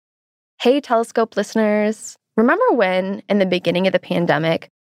Hey, Telescope listeners. Remember when, in the beginning of the pandemic,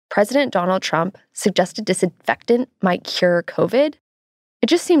 President Donald Trump suggested disinfectant might cure COVID? It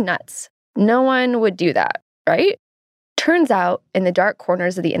just seemed nuts. No one would do that, right? Turns out, in the dark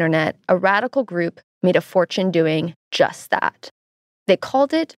corners of the internet, a radical group made a fortune doing just that. They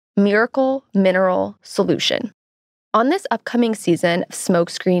called it Miracle Mineral Solution. On this upcoming season of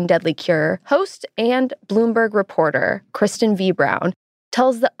Smokescreen Deadly Cure, host and Bloomberg reporter Kristen V. Brown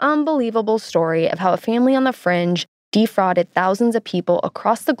tells the unbelievable story of how a family on the fringe defrauded thousands of people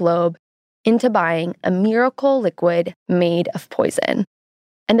across the globe into buying a miracle liquid made of poison,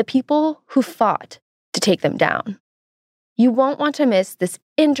 and the people who fought to take them down. You won't want to miss this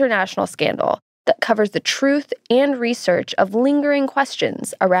international scandal that covers the truth and research of lingering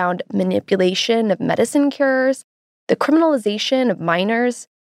questions around manipulation of medicine cures, the criminalization of minors,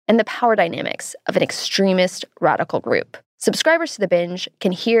 and the power dynamics of an extremist radical group. Subscribers to The Binge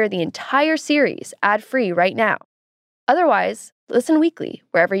can hear the entire series ad-free right now. Otherwise, listen weekly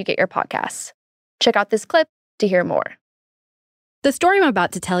wherever you get your podcasts. Check out this clip to hear more. The story I'm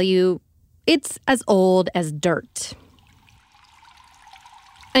about to tell you, it's as old as dirt.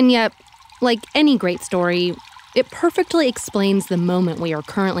 And yet, like any great story, it perfectly explains the moment we are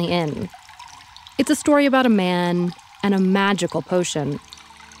currently in. It's a story about a man and a magical potion.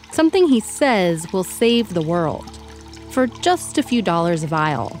 Something he says will save the world for just a few dollars a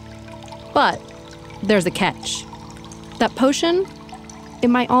vial. But there's a catch. That potion, it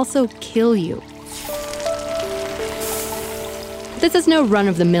might also kill you. This is no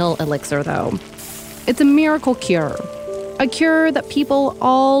run-of-the-mill elixir, though. It's a miracle cure. A cure that people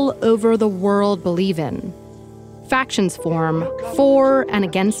all over the world believe in. Factions form for and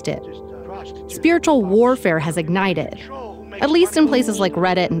against it. Spiritual warfare has ignited, at least in places like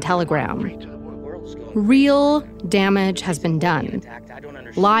Reddit and Telegram. Real damage has been done.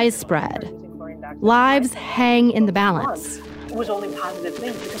 Lies spread. Lives hang in the balance. It was only positive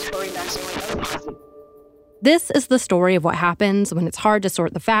things because chlorine acid was positive. This is the story of what happens when it's hard to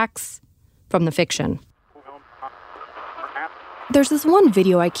sort the facts from the fiction. There's this one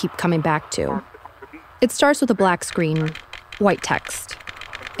video I keep coming back to. It starts with a black screen, white text.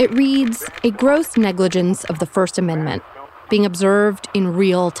 It reads, "A gross negligence of the First Amendment being observed in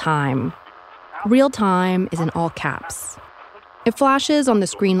real time." Real time is in all caps. It flashes on the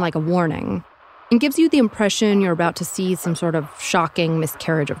screen like a warning and gives you the impression you're about to see some sort of shocking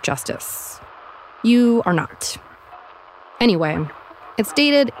miscarriage of justice. You are not. Anyway, it's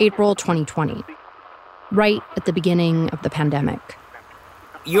dated April 2020, right at the beginning of the pandemic.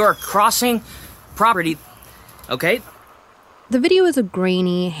 You're crossing property, okay? The video is a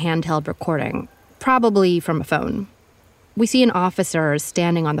grainy handheld recording, probably from a phone. We see an officer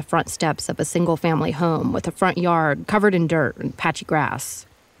standing on the front steps of a single-family home with a front yard covered in dirt and patchy grass.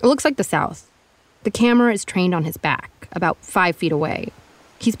 It looks like the South. The camera is trained on his back, about 5 feet away.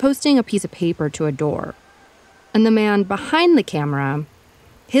 He's posting a piece of paper to a door. And the man behind the camera,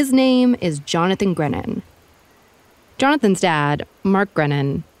 his name is Jonathan Grennan. Jonathan's dad, Mark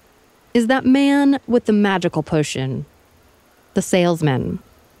Grennan, is that man with the magical potion, the salesman.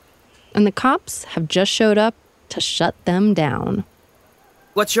 And the cops have just showed up to shut them down.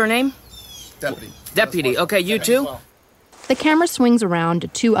 What's your name? Deputy. Okay, you too? The camera swings around to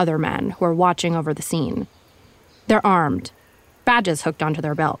 2 other men who are watching over the scene. They're armed, badges hooked onto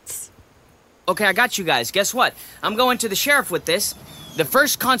their belts. Okay, I got you guys. Guess what? I'm going to the sheriff with this. The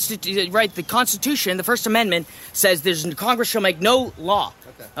Constitution, the First Amendment says Congress shall make no law.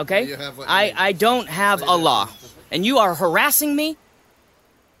 Okay? I don't have a law. And you are harassing me?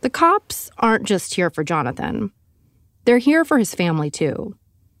 The cops aren't just here for Jonathan. They're here for his family, too.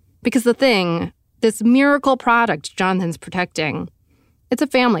 Because this miracle product Jonathan's protecting, it's a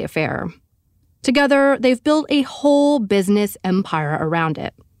family affair. Together, they've built a whole business empire around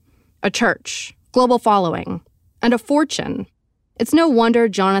it. A church, global following, and a fortune. It's no wonder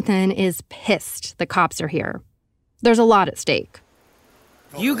Jonathan is pissed the cops are here. There's a lot at stake.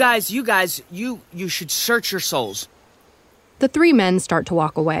 You guys, you should search your souls. The 3 men start to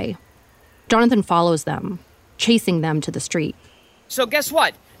walk away. Jonathan follows them, chasing them to the street. So guess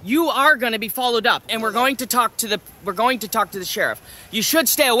what? You are going to be followed up, and we're going to talk to the sheriff. You should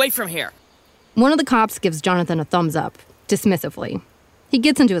stay away from here. One of the cops gives Jonathan a thumbs up, dismissively. He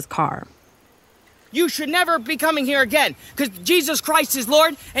gets into his car. You should never be coming here again, because Jesus Christ is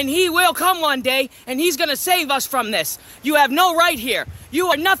Lord, and he will come one day, and he's going to save us from this. You have no right here. You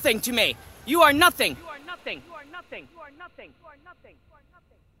are nothing to me. You are nothing. You are nothing. You are nothing. You are nothing. You are nothing. You are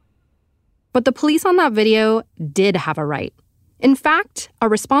nothing. But the police on that video did have a right. In fact, a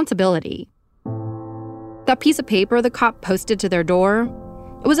responsibility. That piece of paper the cop posted to their door,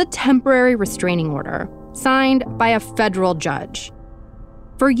 It was a temporary restraining order, signed by a federal judge.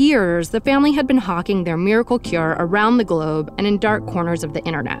 For years, the family had been hawking their miracle cure around the globe and in dark corners of the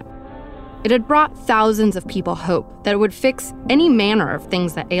internet. It had brought thousands of people hope that it would fix any manner of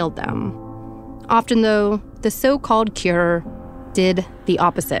things that ailed them. Often, though, the so-called cure did the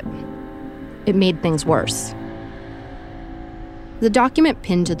opposite. It made things worse. The document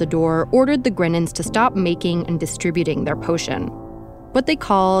pinned to the door ordered the Grenans to stop making and distributing their potion, what they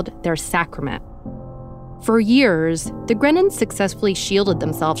called their sacrament. For years, the Grenans successfully shielded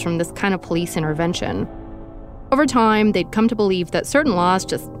themselves from this kind of police intervention. Over time, they'd come to believe that certain laws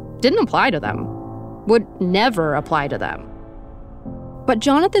just didn't apply to them, would never apply to them. But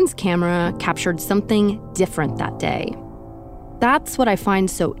Jonathan's camera captured something different that day. That's what I find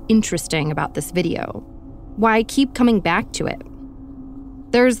so interesting about this video, why I keep coming back to it.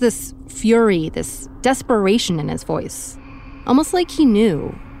 There's this fury, this desperation in his voice, almost like he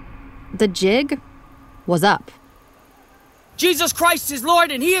knew. The jig was up. Jesus Christ is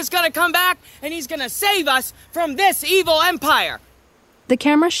Lord, and he is going to come back, and he's going to save us from this evil empire. The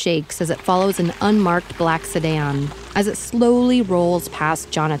camera shakes as it follows an unmarked black sedan as it slowly rolls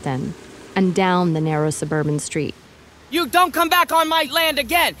past Jonathan and down the narrow suburban street. You don't come back on my land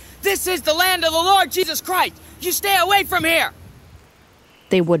again. This is the land of the Lord Jesus Christ. You stay away from here.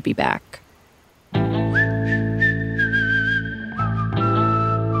 They would be back.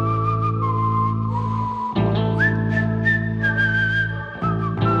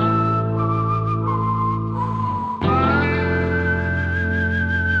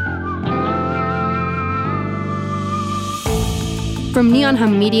 From Neon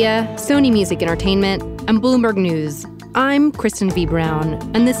Hum Media, Sony Music Entertainment, and Bloomberg News, I'm Kristen V. Brown,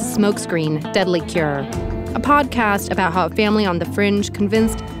 and this is Smokescreen: Deadly Cure, a podcast about how a family on the fringe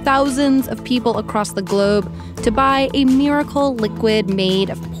convinced thousands of people across the globe to buy a miracle liquid made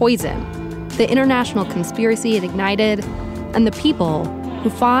of poison, the international conspiracy it ignited, and the people who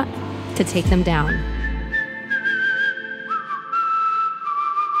fought to take them down.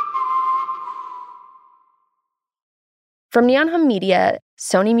 From Neon Hum Media,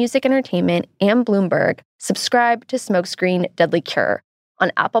 Sony Music Entertainment, and Bloomberg, subscribe to Smokescreen: Deadly Cure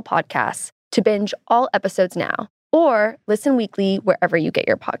on Apple Podcasts to binge all episodes now, or listen weekly wherever you get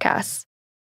your podcasts.